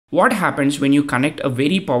What happens when you connect a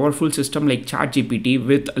very powerful system like ChatGPT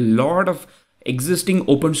with a lot of existing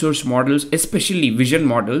open source models, especially vision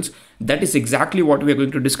models? That is exactly what we are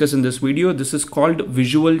going to discuss in this video. This is called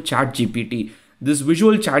Visual ChatGPT. This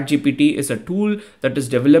Visual ChatGPT is a tool that is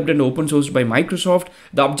developed and open sourced by Microsoft.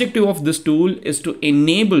 The objective of this tool is to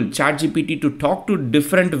enable ChatGPT to talk to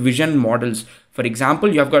different vision models. For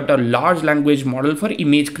example, you have got a large language model for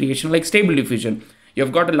image creation like Stable Diffusion.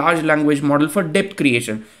 You've got a large language model for depth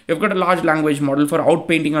creation. You've got a large language model for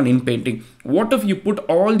outpainting and inpainting. What if you put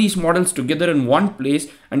all these models together in one place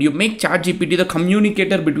and you make ChatGPT the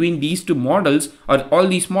communicator between these two models or all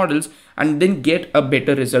these models and then get a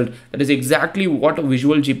better result? That is exactly what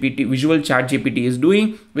Visual ChatGPT is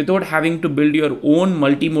doing. Without having to build your own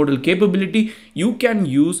multimodal capability, you can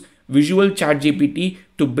use Visual ChatGPT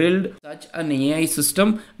to build such an AI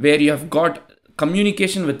system where you have got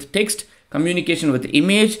communication with text, communication with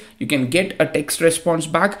image. You can get a text response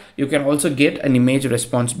back. You can also get an image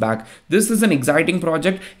response back. This is an exciting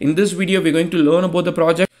project. In this video, we're going to learn about the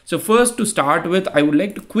project. So first, to start with, I would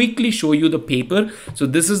like to quickly show you the paper. So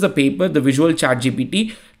this is the paper, the Visual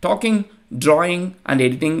ChatGPT, talking, drawing and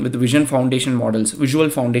editing with vision foundation models, visual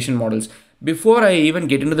foundation models. Before I even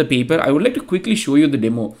get into the paper, I would like to quickly show you the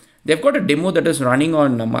demo. They've got a demo that is running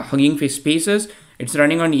on Hugging Face Spaces. It's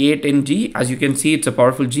running on A10G. As you can see, it's a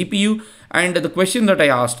powerful GPU. And the question that I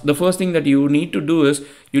asked, the first thing that you need to do is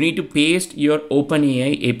you need to paste your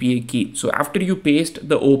OpenAI API key. So after you paste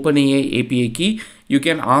the OpenAI API key, you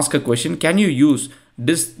can ask a question. Can you use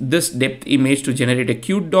this depth image to generate a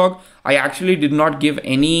cute dog? I actually did not give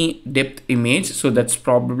any depth image, so that's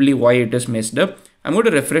probably why it is messed up. I'm going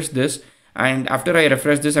to refresh this. And after I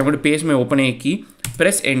refresh this, I'm going to paste my OpenAI key,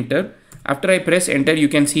 press enter. After I press enter, you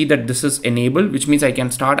can see that this is enabled, which means I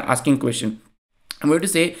can start asking question. I'm going to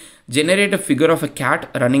say, generate a figure of a cat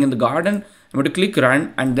running in the garden. I'm going to click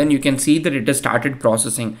run, and then you can see that it has started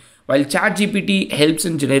processing. While ChatGPT helps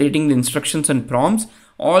in generating the instructions and prompts,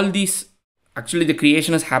 all these, actually the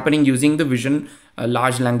creation is happening using the vision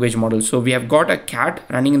large language model. So we have got a cat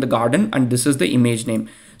running in the garden, and this is the image name.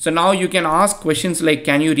 So now you can ask questions like,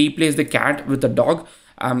 can you replace the cat with a dog?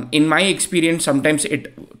 In my experience, sometimes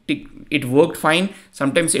it worked fine,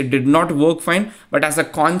 sometimes it did not work fine, but as a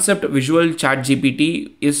concept, Visual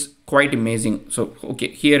ChatGPT is quite amazing. So okay,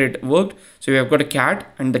 here it worked. So we have got a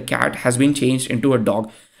cat, and the cat has been changed into a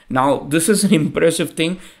dog. Now this is an impressive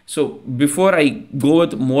thing. So before I go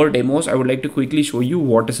with more demos, I would like to quickly show you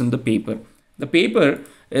what is in the paper. The paper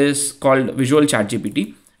is called Visual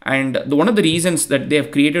ChatGPT. And one of the reasons that they have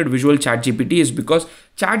created Visual ChatGPT is because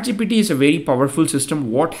ChatGPT is a very powerful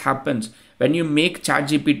system. What happens when you make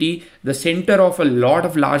ChatGPT the center of a lot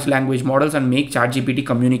of large language models and make ChatGPT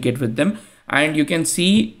communicate with them? And you can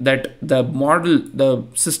see that the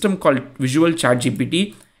system called Visual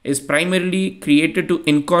ChatGPT is primarily created to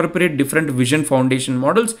incorporate different vision foundation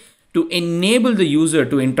models to enable the user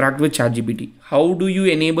to interact with ChatGPT. How do you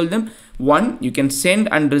enable them? One, you can send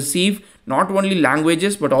and receive not only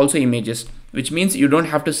languages but also images, which means you don't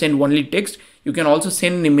have to send only text. You can also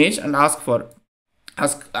send an image and ask for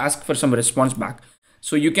some response back.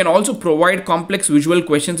 So you can also provide complex visual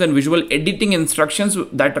questions and visual editing instructions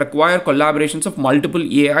that require collaborations of multiple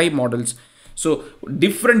AI models. So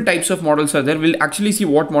different types of models are there. We'll actually see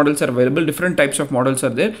what models are available. Different types of models are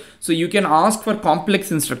there. So you can ask for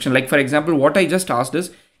complex instruction. Like for example, what I just asked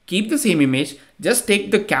is, keep the same image, just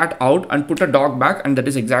take the cat out and put a dog back. And that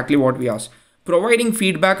is exactly what we asked. Providing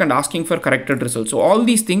feedback and asking for corrected results. So all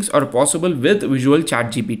these things are possible with Visual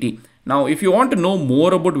ChatGPT. Now, if you want to know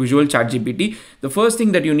more about Visual ChatGPT, the first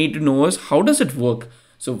thing that you need to know is, how does it work?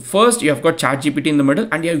 So first you have got ChatGPT in the middle,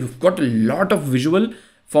 and you've got a lot of visual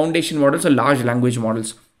foundation models or large language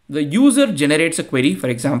models. The user generates a query. For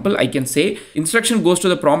example, I can say instruction goes to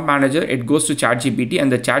the prompt manager, it goes to ChatGPT,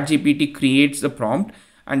 and the ChatGPT creates the prompt,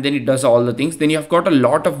 and then it does all the things. Then you have got a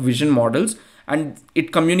lot of vision models, and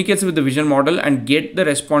it communicates with the vision model and get the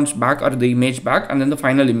response back or the image back, and then the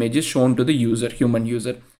final image is shown to the user, human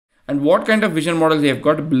user. And what kind of vision models they have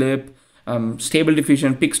got? Blip, Stable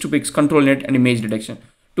Diffusion, Pix-to-Pix, Control Net, and image detection.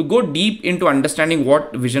 To go deep into understanding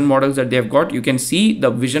what vision models that they have got, you can see the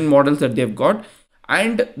vision models that they have got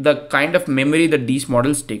and the kind of memory that these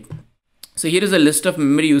models take. So here is a list of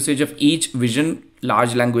memory usage of each vision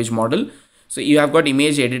large language model. So you have got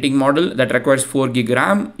image editing model that requires 4 GB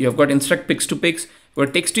RAM. You have got instruct Pix-to-Pix, you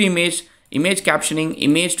have text to image, image captioning,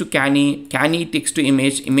 image to canny, canny text to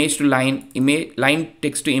image, image to line, line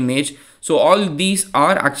text to image. So all these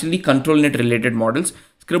are actually control net related models.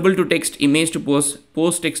 Scribble to text, image to post,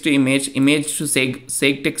 post text to image, image to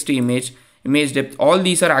seg text to image, image depth. All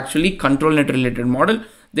these are actually control net related model.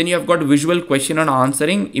 Then you have got visual question and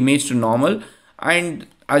answering, image to normal. And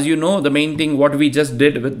as you know, the main thing what we just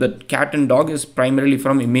did with the cat and dog is primarily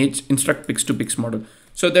from image instruct pix to pix model.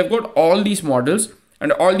 So they've got all these models,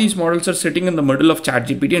 and all these models are sitting in the middle of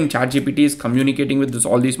ChatGPT, and ChatGPT is communicating with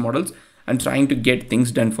all these models and trying to get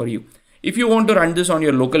things done for you. If you want to run this on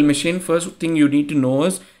your local machine, first thing you need to know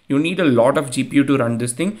is you need a lot of GPU to run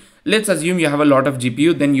this thing. Let's assume you have a lot of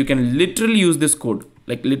GPU, then you can literally use this code.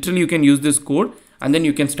 Like literally you can use this code and then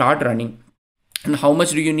you can start running. And how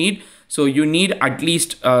much do you need? So you need at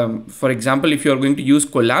least, for example, if you are going to use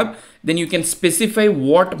Colab, then you can specify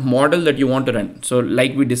what model that you want to run. So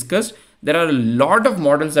like we discussed, there are a lot of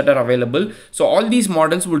models that are available. So all these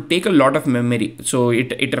models will take a lot of memory. So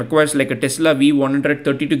it requires like a Tesla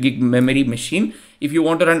V132 gig memory machine if you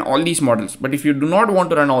want to run all these models. But if you do not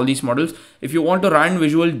want to run all these models, if you want to run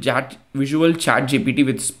visual chat GPT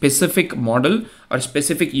with specific model or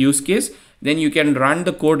specific use case, then you can run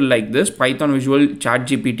the code like this, Python visual chat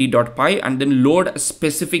GPT.py, and then load a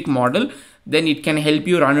specific model. Then it can help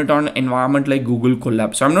you run it on environment like Google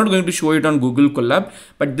Colab. So I'm not going to show it on Google Colab,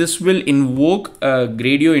 but this will invoke a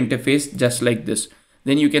Gradio interface just like this.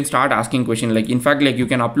 Then you can start asking questions. Like in fact, like you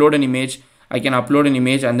can upload an image. I can upload an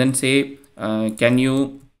image and then say, can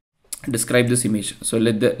you describe this image? So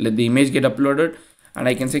let the image get uploaded, and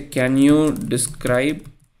I can say, can you describe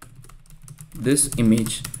this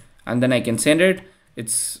image? And then I can send it.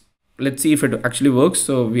 Let's see if it actually works.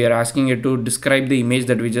 So we are asking it to describe the image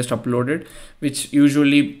that we just uploaded, which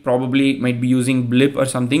usually probably might be using blip or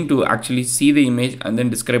something to actually see the image and then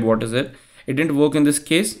describe what is it. It didn't work in this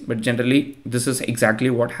case, but generally this is exactly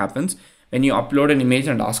what happens when you upload an image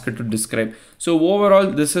and ask it to describe. So overall,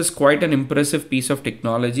 this is quite an impressive piece of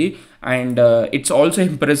technology, and it's also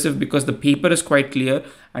impressive because the paper is quite clear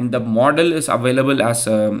and the model is available as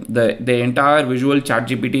the entire visual chat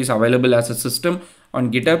GPT is available as a system on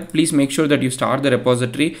GitHub. Please make sure that you start the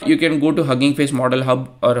repository. You can go to Hugging Face Model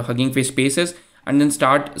Hub or Hugging Face Spaces and then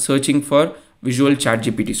start searching for visual chat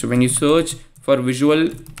GPT. So when you search for visual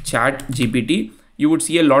chat GPT, you would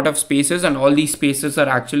see a lot of spaces, and all these spaces are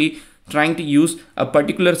actually trying to use a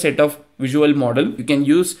particular set of visual model. You can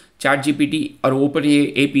use ChatGPT or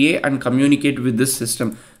OpenAI API and communicate with this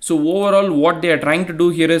system. So overall, what they are trying to do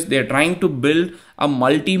here is they are trying to build a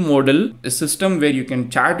multimodal system where you can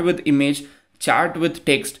chat with image, chat with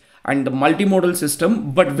text, and the multimodal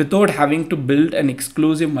system, but without having to build an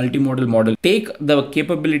exclusive multimodal model. Take the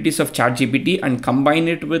capabilities of ChatGPT and combine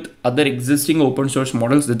it with other existing open source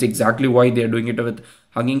models. That's exactly why they are doing it with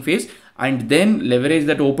Hugging Face, and then leverage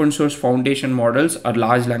that open source foundation models or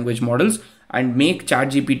large language models and make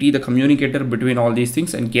ChatGPT the communicator between all these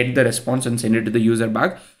things and get the response and send it to the user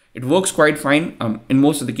back. It works quite fine in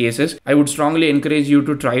most of the cases. I would strongly encourage you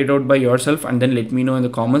to try it out by yourself and then let me know in the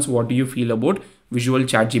comments what do you feel about visual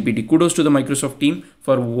ChatGPT. Kudos to the Microsoft team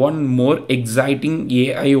for one more exciting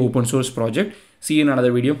AI open source project. See you in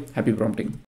another video. Happy prompting.